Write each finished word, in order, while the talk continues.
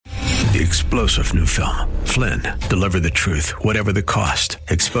The explosive new film, Flynn, deliver the truth, whatever the cost.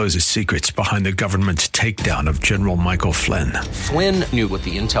 Exposes secrets behind the government's takedown of General Michael Flynn. Flynn knew what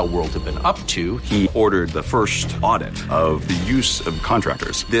the intel world had been up to. He ordered the first audit of the use of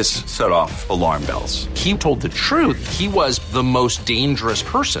contractors. This set off alarm bells. He told the truth. He was the most dangerous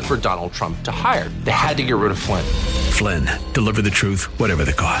person for Donald Trump to hire. They had to get rid of Flynn. Flynn, deliver the truth, whatever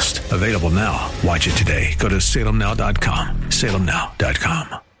the cost. Available now. Watch it today. Go to salemnow.com.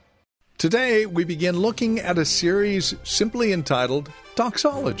 salemnow.com. Today, we begin looking at a series simply entitled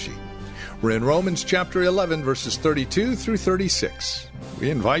Doxology. We're in Romans chapter 11, verses 32 through 36.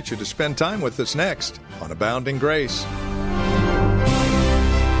 We invite you to spend time with us next on Abounding Grace.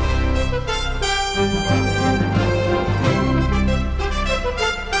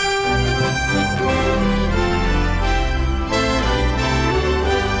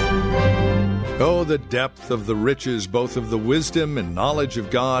 Oh, the depth of the riches, both of the wisdom and knowledge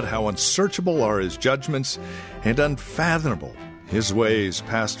of God, how unsearchable are His judgments, and unfathomable His ways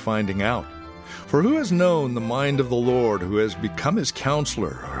past finding out. For who has known the mind of the Lord, who has become His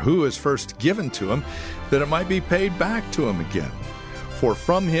counselor, or who is first given to Him, that it might be paid back to Him again? For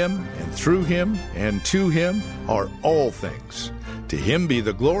from Him, and through Him, and to Him are all things. To Him be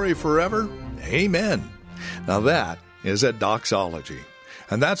the glory forever. Amen. Now that is a doxology.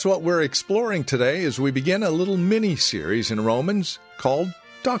 And that's what we're exploring today as we begin a little mini-series in Romans called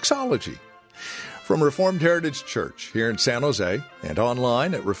Doxology. From Reformed Heritage Church here in San Jose and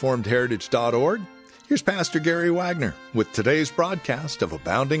online at reformedheritage.org, here's Pastor Gary Wagner with today's broadcast of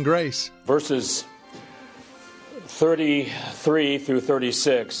Abounding Grace. Verses 33 through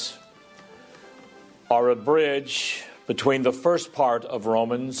 36 are a bridge between the first part of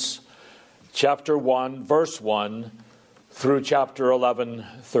Romans, chapter 1, verse 1, through chapter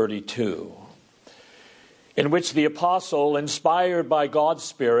 11:32, in which the apostle, inspired by God's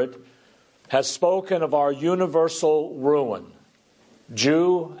Spirit, has spoken of our universal ruin,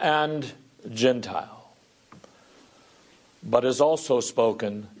 Jew and Gentile, but has also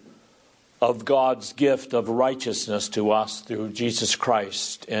spoken of God's gift of righteousness to us through Jesus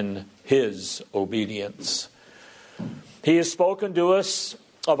Christ in His obedience. He has spoken to us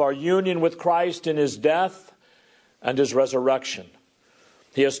of our union with Christ in His death and His resurrection.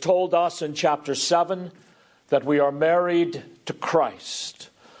 He has told us in chapter 7 that we are married to Christ,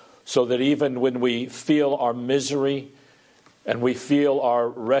 so that even when we feel our misery and we feel our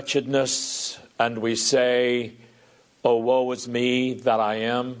wretchedness and we say, "Oh, woe is me that I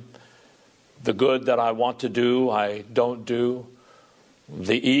am, the good that I want to do, I don't do,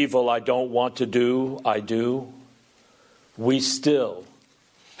 the evil I don't want to do, I do," we still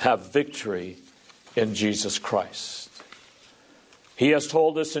have victory in Jesus Christ. He has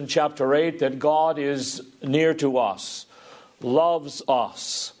told us in chapter 8 that God is near to us, loves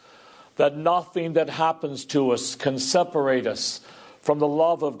us, that nothing that happens to us can separate us from the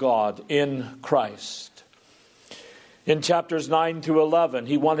love of God in Christ. In chapters 9 through 11,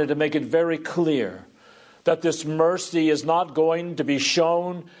 he wanted to make it very clear that this mercy is not going to be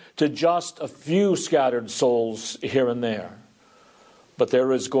shown to just a few scattered souls here and there, but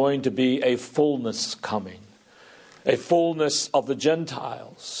there is going to be a fullness coming, a fullness of the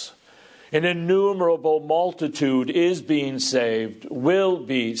Gentiles. An innumerable multitude is being saved, will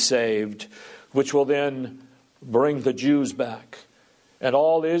be saved, which will then bring the Jews back. And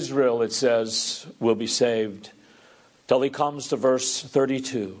all Israel, it says, will be saved, till he comes to verse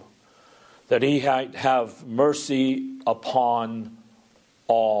 32, that he might have mercy upon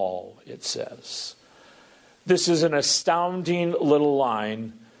all, it says. This is an astounding little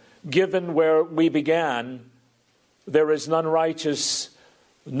line, given where we began. There is none righteous,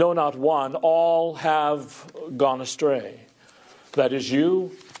 no, not one. All have gone astray. That is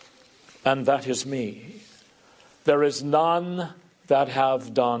you, and that is me. There is none that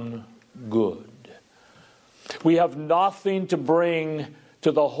have done good. We have nothing to bring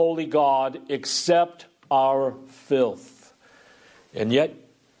to the holy God except our filth. And yet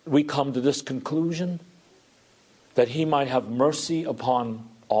we come to this conclusion, that he might have mercy upon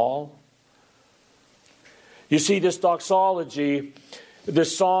all. You see, this doxology,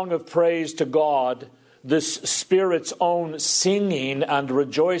 this song of praise to God, this Spirit's own singing and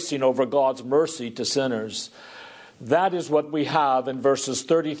rejoicing over God's mercy to sinners, that is what we have in verses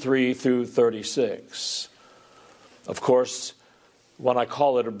 33 through 36. Of course, when I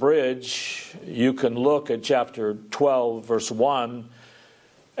call it a bridge, you can look at chapter 12, verse 1,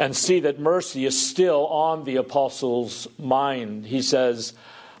 and see that mercy is still on the apostle's mind. He says,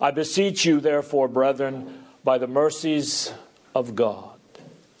 "I beseech you, therefore, brethren, by the mercies of God."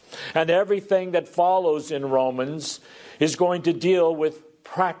 And everything that follows in Romans is going to deal with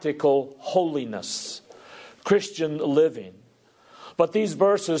practical holiness, Christian living. But these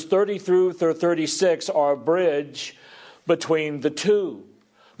verses 30 through 36 are a bridge between the two,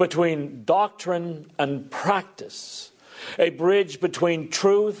 between doctrine and practice, a bridge between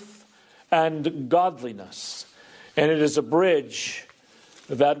truth and godliness. And it is a bridge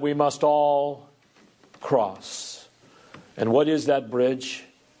that we must all cross. And what is that bridge?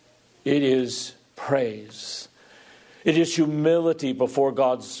 It is praise. It is humility before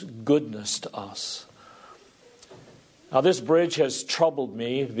God's goodness to us. Now, this bridge has troubled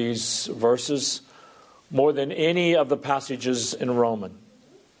me, these verses, more than any of the passages in Romans.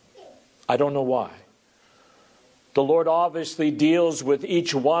 I don't know why. The Lord obviously deals with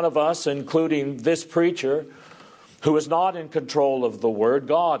each one of us, including this preacher, who is not in control of the Word.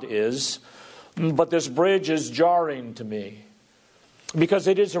 God is. But this bridge is jarring to me, because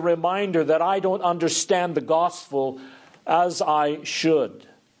it is a reminder that I don't understand the gospel as I should.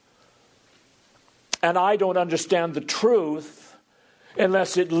 And I don't understand the truth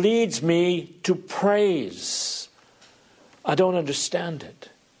unless it leads me to praise. I don't understand it.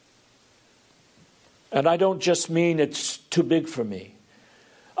 And I don't just mean it's too big for me.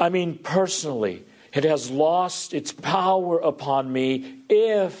 I mean personally, it has lost its power upon me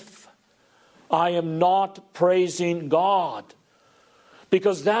if I am not praising God.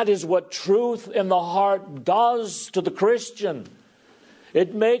 Because that is what truth in the heart does to the Christian.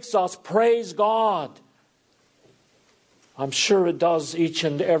 It makes us praise God. I'm sure it does each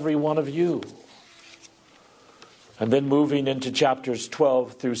and every one of you. And then moving into chapters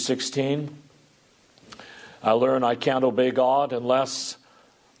 12 through 16, I learn I can't obey God unless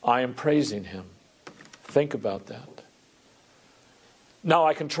I am praising Him. Think about that. Now,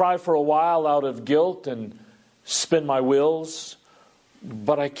 I can try for a while out of guilt and spin my wheels,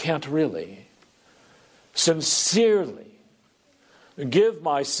 but I can't really sincerely give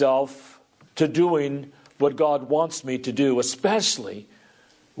myself to doing what God wants me to do, especially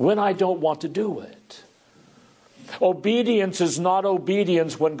when I don't want to do it. Obedience is not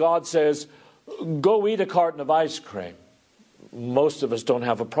obedience when God says, go eat a carton of ice cream. Most of us don't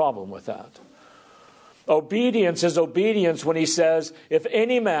have a problem with that. Obedience is obedience when He says, if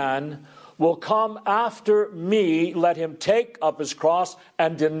any man will come after me, let him take up his cross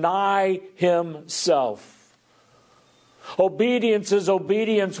and deny himself. Obedience is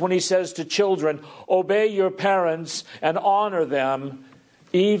obedience when He says to children, obey your parents and honor them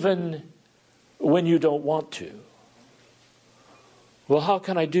even when you don't want to. Well, how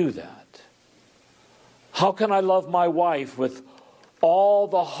can I do that? How can I love my wife with all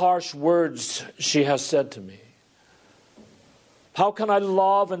the harsh words she has said to me? How can I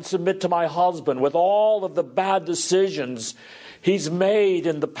love and submit to my husband with all of the bad decisions he's made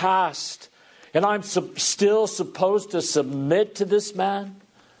in the past? And I'm still supposed to submit to this man?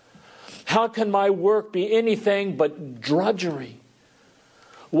 How can my work be anything but drudgery?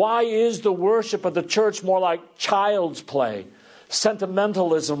 Why is the worship of the church more like child's play,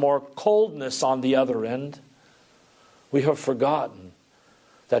 sentimentalism, or coldness on the other end? We have forgotten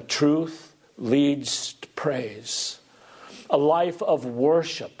that truth leads to praise. A life of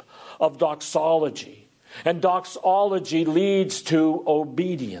worship, of doxology. And doxology leads to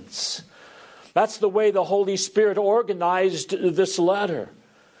obedience. That's the way the Holy Spirit organized this letter.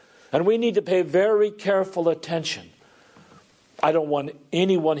 And we need to pay very careful attention. I don't want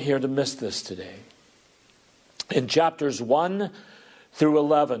anyone here to miss this today. In chapters 1 through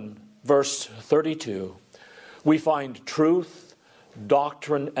 11, verse 32, we find truth,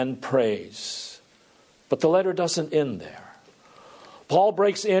 doctrine, and praise. But the letter doesn't end there. Paul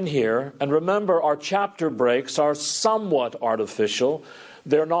breaks in here, and remember, our chapter breaks are somewhat artificial.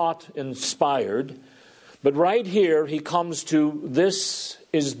 They're not inspired. But right here, he comes to, this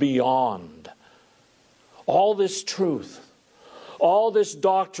is beyond. All this truth, all this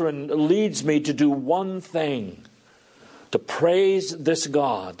doctrine leads me to do one thing, to praise this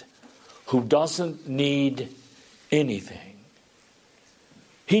God who doesn't need anything.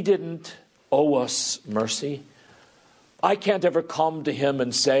 He didn't owe us mercy. I can't ever come to Him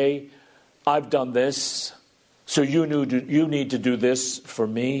and say, I've done this, so you need to do this for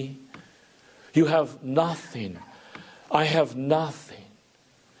me. You have nothing. I have nothing.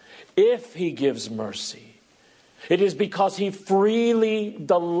 If He gives mercy, it is because He freely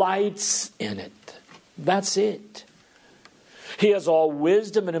delights in it. That's it. He has all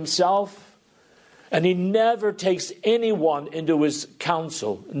wisdom in Himself, and He never takes anyone into His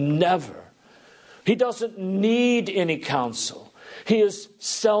counsel. Never. He doesn't need any counsel. He is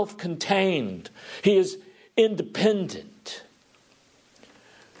self-contained. He is independent.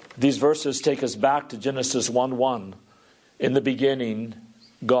 These verses take us back to Genesis 1:1. In the beginning,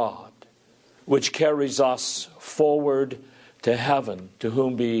 God, which carries us forward to heaven, to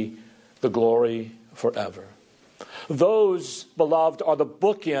whom be the glory forever. Those, beloved, are the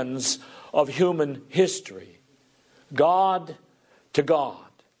bookends of human history. God to God.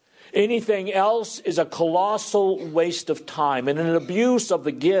 Anything else is a colossal waste of time and an abuse of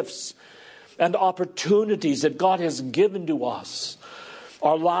the gifts and opportunities that God has given to us.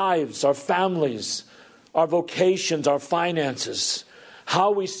 Our lives, our families, our vocations, our finances,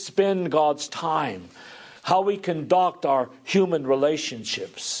 how we spend God's time, how we conduct our human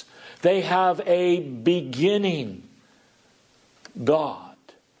relationships. They have a beginning, God,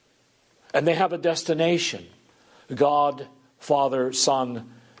 and they have a destination, God, Father, Son,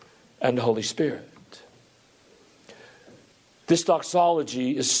 and Holy Spirit. This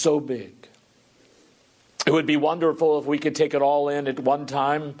doxology is so big. It would be wonderful if we could take it all in at one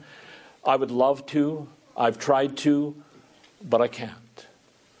time. I would love to. I've tried to, but I can't.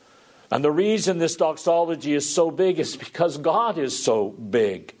 And the reason this doxology is so big is because God is so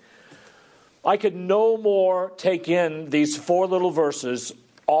big. I could no more take in these 4 little verses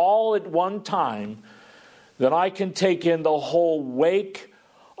all at one time than I can take in the whole wake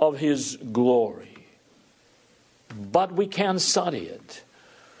of His glory. But we can study it.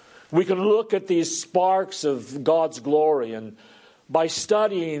 We can look at these sparks of God's glory, and by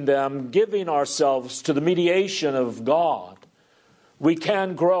studying them, giving ourselves to the mediation of God, we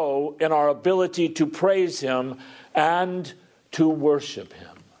can grow in our ability to praise Him and to worship Him.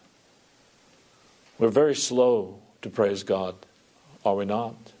 We're very slow to praise God, are we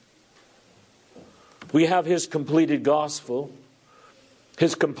not? We have His completed gospel,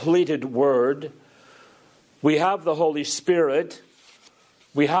 His completed word. We have the Holy Spirit.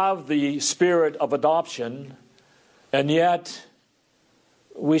 We have the spirit of adoption, and yet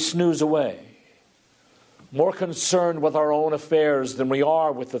we snooze away, more concerned with our own affairs than we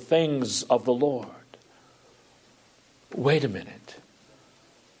are with the things of the Lord. Wait a minute.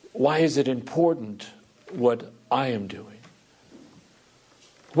 Why is it important what I am doing?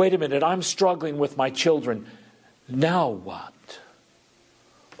 Wait a minute, I'm struggling with my children. Now what?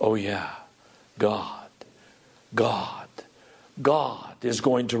 Oh yeah, God is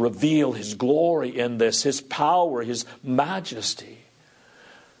going to reveal His glory in this, His power, His majesty.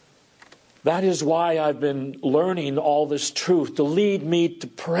 That is why I've been learning all this truth, to lead me to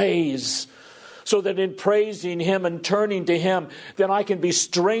praise, so that in praising Him and turning to Him, then I can be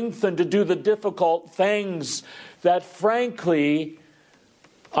strengthened to do the difficult things that, frankly,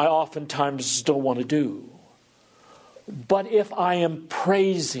 I oftentimes don't want to do. But if I am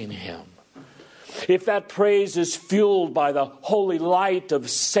praising Him, if that praise is fueled by the holy light of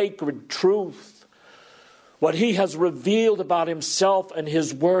sacred truth, what He has revealed about Himself and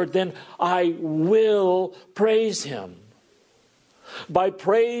His Word, then I will praise Him. By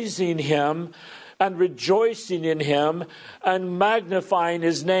praising Him and rejoicing in Him and magnifying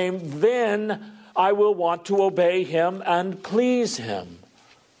His name, then I will want to obey Him and please Him.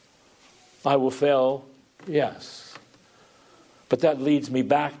 I will fail, yes. But that leads me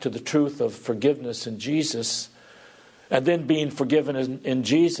back to the truth of forgiveness in Jesus. And then being forgiven in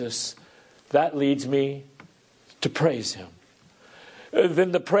Jesus, that leads me to praise Him.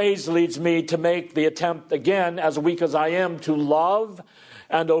 Then the praise leads me to make the attempt again, as weak as I am, to love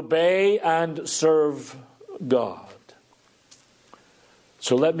and obey and serve God.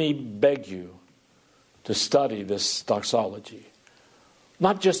 So let me beg you to study this doxology.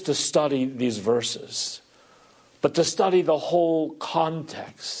 Not just to study these verses, but to study the whole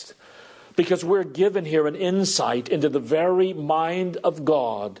context. Because we're given here an insight into the very mind of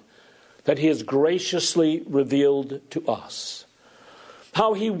God that He has graciously revealed to us.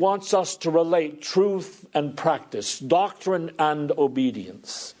 How He wants us to relate truth and practice, doctrine and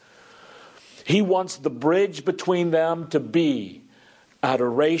obedience. He wants the bridge between them to be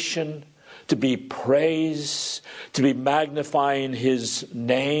adoration, to be praise, to be magnifying His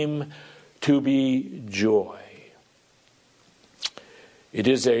name, to be joy. It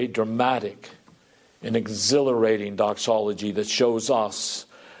is a dramatic and exhilarating doxology that shows us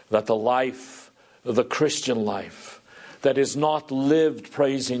that the life, the Christian life, that is not lived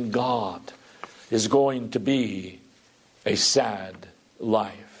praising God is going to be a sad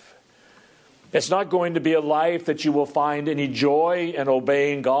life. It's not going to be a life that you will find any joy in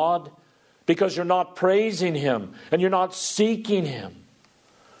obeying God, because you're not praising Him and you're not seeking Him.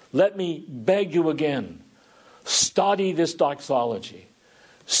 Let me beg you again, study this doxology.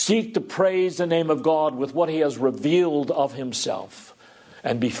 Seek to praise the name of God with what He has revealed of Himself,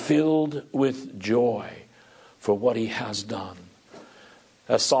 and be filled with joy for what He has done.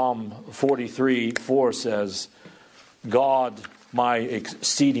 As Psalm 43:4 says, God my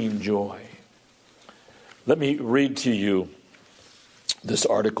exceeding joy. Let me read to you this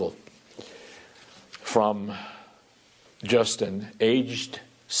article from just an aged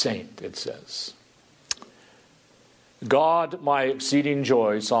saint. It says, God, my exceeding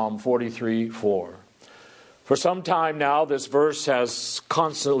joy, Psalm 43:4. For some time now, this verse has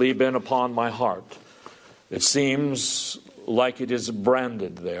constantly been upon my heart. It seems like it is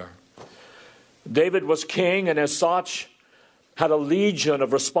branded there. David was king, and as such had a legion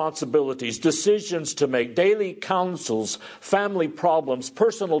of responsibilities, decisions to make, daily counsels, family problems,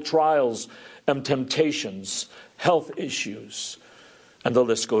 personal trials and temptations, health issues, and the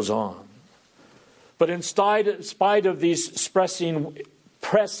list goes on. But in spite of these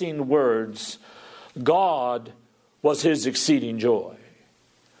pressing words, God was his exceeding joy.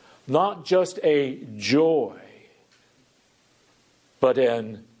 Not just a joy, but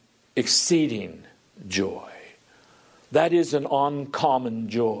an exceeding joy. That is an uncommon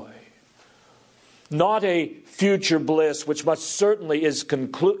joy. Not a future bliss, which most certainly is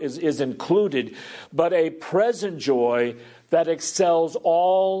included, but a present joy that excels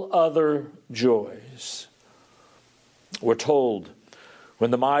all other joys. We're told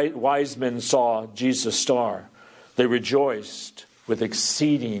when the wise men saw Jesus' star, they rejoiced with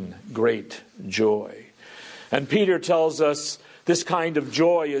exceeding great joy. And Peter tells us this kind of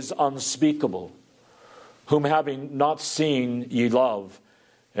joy is unspeakable, whom having not seen ye love,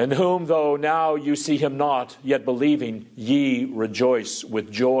 and whom though now you see him not, yet believing ye rejoice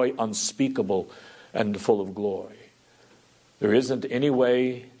with joy unspeakable and full of glory. There isn't any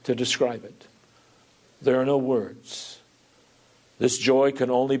way to describe it. There are no words. This joy can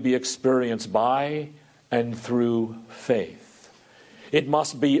only be experienced by and through faith. It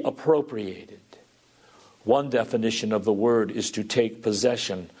must be appropriated. One definition of the word is to take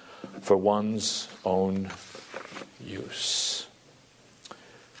possession for one's own use.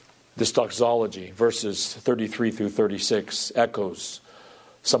 This doxology, verses 33 through 36, echoes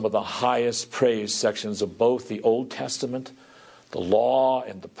some of the highest praise sections of both the Old Testament, the law,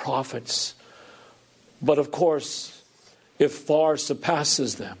 and the prophets. But of course, it far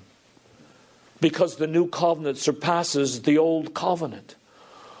surpasses them, because the new covenant surpasses the old covenant.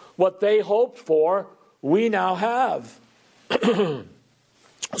 What they hoped for, we now have.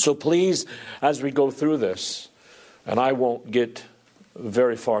 So please, as we go through this, and I won't get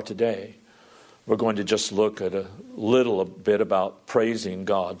very far today, we're going to just look at a little bit about praising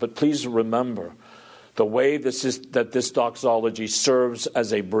God. But please remember the way that this doxology serves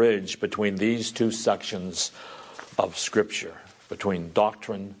as a bridge between these two sections of Scripture, between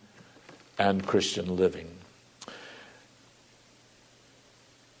doctrine and Christian living.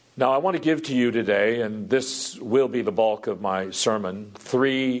 Now, I want to give to you today, and this will be the bulk of my sermon,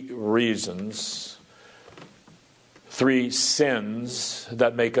 3 reasons, 3 sins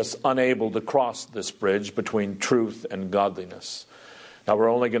that make us unable to cross this bridge between truth and godliness. Now, we're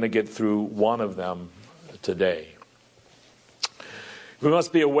only going to get through one of them today. We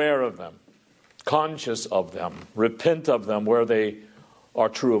must be aware of them, conscious of them, repent of them where they are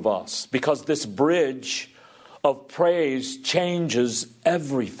true of us, because this bridge of praise changes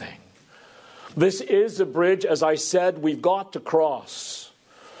everything. This is a bridge, as I said, we've got to cross.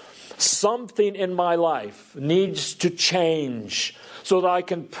 Something in my life needs to change so that I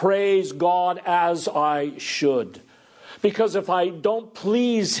can praise God as I should. Because if I don't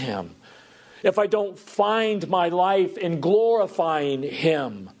please Him, if I don't find my life in glorifying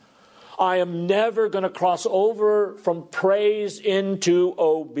Him, I am never going to cross over from praise into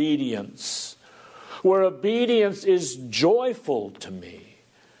obedience, where obedience is joyful to me.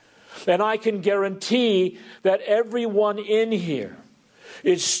 And I can guarantee that everyone in here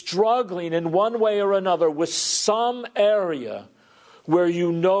is struggling in one way or another with some area where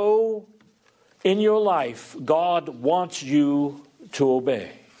you know in your life God wants you to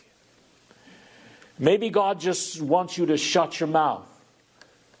obey. Maybe God just wants you to shut your mouth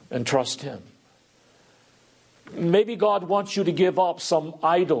and trust Him. Maybe God wants you to give up some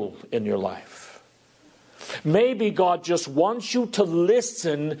idol in your life. Maybe God just wants you to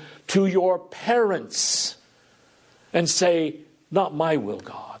listen to your parents and say, not my will,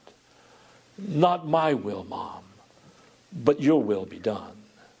 God. Not my will, Mom. But your will be done.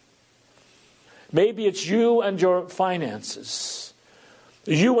 Maybe it's you and your finances.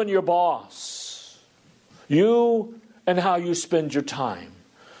 You and your boss. You and how you spend your time.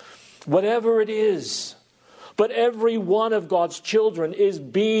 Whatever it is. But every one of God's children is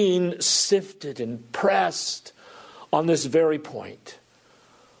being sifted and pressed on this very point.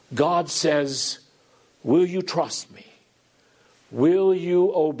 God says, will you trust me? Will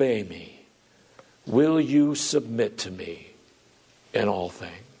you obey me? Will you submit to me? in all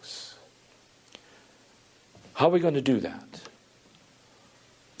things. How are we going to do that?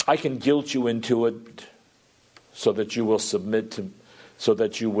 I can guilt you into it so that you will submit to, so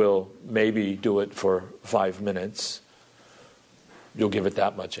that you will maybe do it for 5 minutes. You'll give it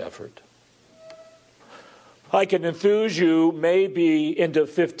that much effort. I can enthuse you maybe into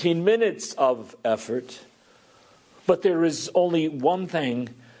 15 minutes of effort. But there is only one thing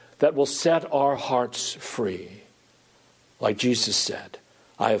that will set our hearts free. Like Jesus said,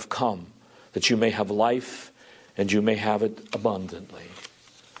 I have come that you may have life and you may have it abundantly.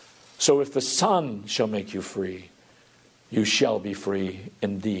 So if the Son shall make you free, you shall be free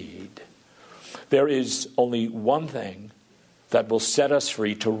indeed. There is only one thing that will set us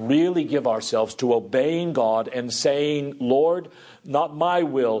free to really give ourselves to obeying God and saying, Lord, not my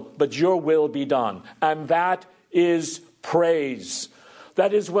will, but your will be done. And that is praise.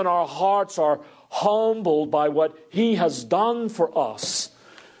 That is when our hearts are humbled by what he has done for us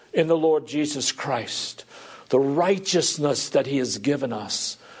in the Lord Jesus Christ. The righteousness that he has given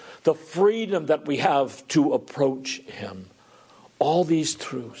us. The freedom that we have to approach him. All these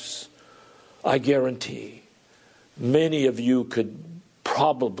truths, I guarantee, many of you could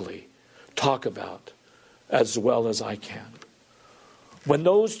probably talk about as well as I can. When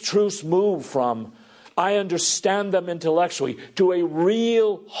those truths move from I understand them intellectually to a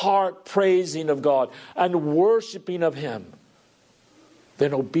real heart praising of God and worshiping of him,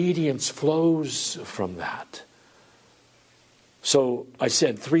 then obedience flows from that. So I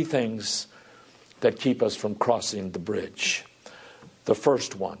said 3 things that keep us from crossing the bridge. The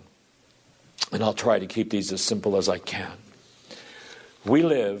first one, and I'll try to keep these as simple as I can. We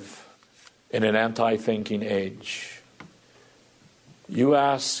live in an anti-thinking age. You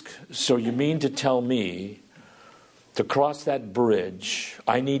ask, so you mean to tell me to cross that bridge,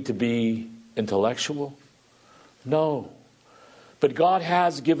 I need to be intellectual? No. But God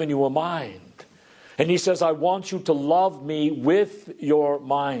has given you a mind. And he says, I want you to love me with your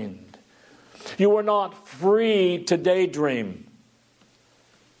mind. You are not free to daydream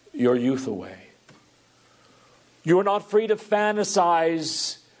your youth away. You are not free to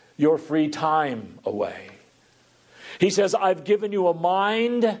fantasize your free time away. He says, I've given you a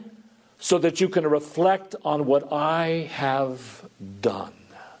mind so that you can reflect on what I have done.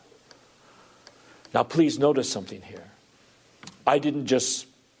 Now, please notice something here. I didn't just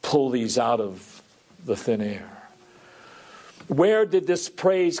pull these out of the thin air. Where did this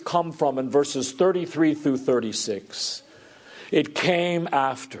praise come from in verses 33 through 36? It came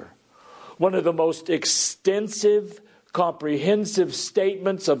after one of the most extensive, comprehensive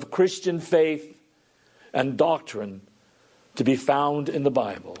statements of Christian faith and doctrine to be found in the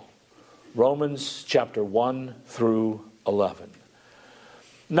Bible. Romans chapter 1 through 11.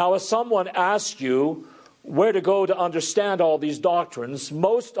 Now, if someone asks you where to go to understand all these doctrines,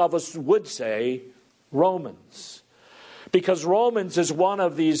 most of us would say Romans. Because Romans is one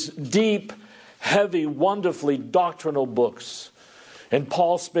of these deep, heavy, wonderfully doctrinal books. And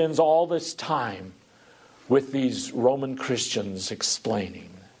Paul spends all this time with these Roman Christians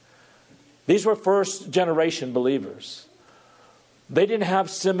explaining. These were first generation believers. They didn't have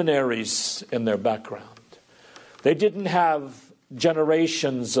seminaries in their background. They didn't have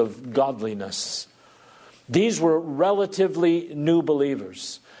generations of godliness. These were relatively new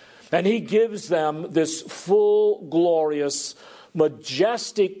believers. And he gives them this full, glorious,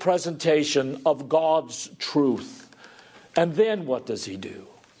 majestic presentation of God's truth. And then what does he do?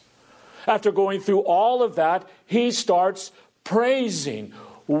 After going through all of that, he starts praising.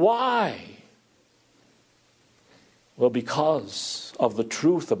 Why? Well, because of the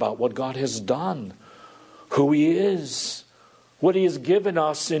truth about what God has done, who he is, what he has given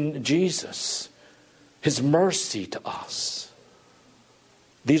us in Jesus, his mercy to us.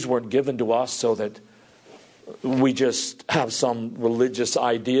 These weren't given to us so that we just have some religious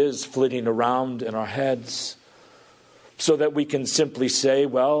ideas flitting around in our heads, so that we can simply say,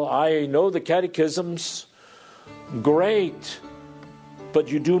 well, I know the catechisms, great, but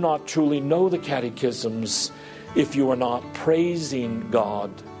you do not truly know the catechisms if you are not praising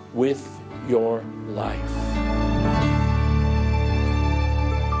God with your life.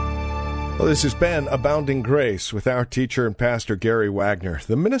 Well, this has been Abounding Grace with our teacher and pastor Gary Wagner,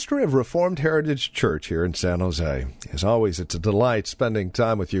 the minister of Reformed Heritage Church here in San Jose. As always, it's a delight spending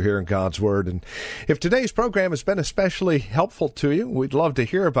time with you here in God's Word. And if today's program has been especially helpful to you, we'd love to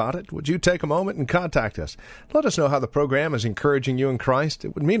hear about it. Would you take a moment and contact us? Let us know how the program is encouraging you in Christ.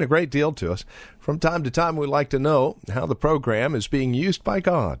 It would mean a great deal to us. From time to time, we'd like to know how the program is being used by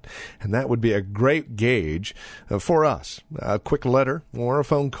God. And that would be a great gauge for us. A quick letter or a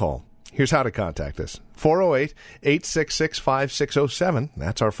phone call. Here's how to contact us. 408-866-5607.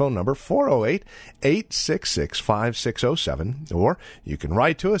 That's our phone number, 408-866-5607. Or you can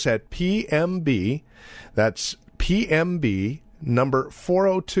write to us at PMB. That's PMB number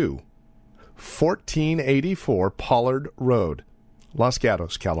 402, 1484 Pollard Road, Los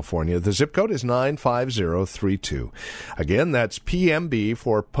Gatos, California. The zip code is 95032. Again, that's PMB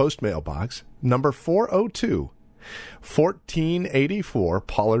for Post Mailbox, number 402, 1484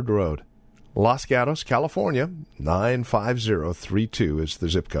 Pollard Road, Los Gatos, California. 95032 is the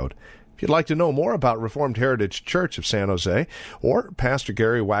zip code. If you'd like to know more about Reformed Heritage Church of San Jose or Pastor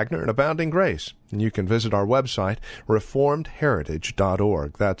Gary Wagner and Abounding Grace, you can visit our website,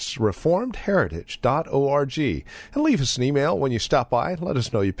 reformedheritage.org. That's reformedheritage.org. And leave us an email when you stop by. Let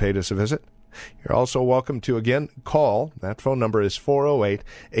us know you paid us a visit. You're also welcome to, again, call. That phone number is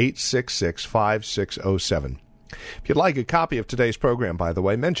 408-866-5607. If you'd like a copy of today's program, by the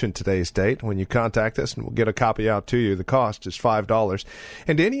way, mention today's date when you contact us, and we'll get a copy out to you. The cost is $5.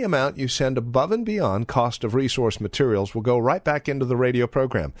 And any amount you send above and beyond cost of resource materials will go right back into the radio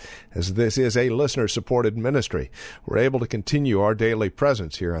program. As this is a listener-supported ministry, we're able to continue our daily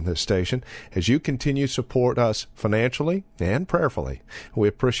presence here on this station as you continue to support us financially and prayerfully. We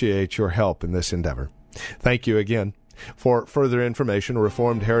appreciate your help in this endeavor. Thank you again. For further information,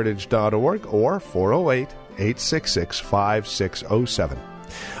 reformedheritage.org or 408-866-5607.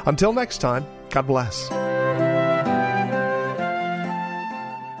 Until next time, God bless.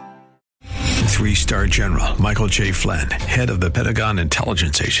 3-star General Michael J. Flynn, head of the Pentagon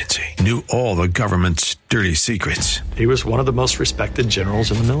Intelligence Agency, knew all the government's dirty secrets. He was one of the most respected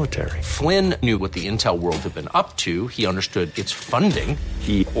generals in the military. Flynn knew what the intel world had been up to. He understood its funding.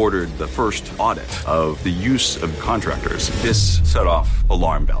 He ordered the first audit of the use of contractors. This set off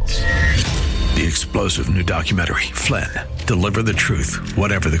alarm bells. The explosive new documentary, Flynn, Deliver the Truth,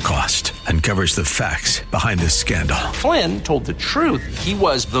 Whatever the Cost, uncovers the facts behind this scandal. Flynn told the truth. He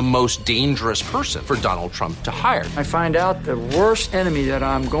was the most dangerous person for Donald Trump to hire. I find out the worst enemy that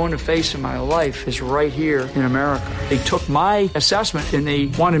I'm going to face in my life is right here in America. They took my assessment and they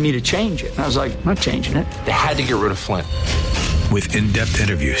wanted me to change it. And I was like, I'm not changing it. They had to get rid of Flynn. With in-depth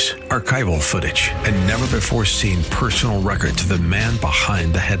interviews, archival footage, and never-before-seen personal records of the man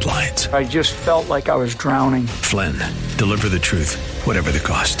behind the headlines. I just felt like I was drowning. Flynn, Deliver the Truth, Whatever the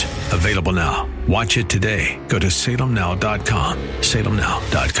Cost. Available now. Watch it today. Go to salemnow.com.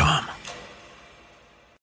 salemnow.com.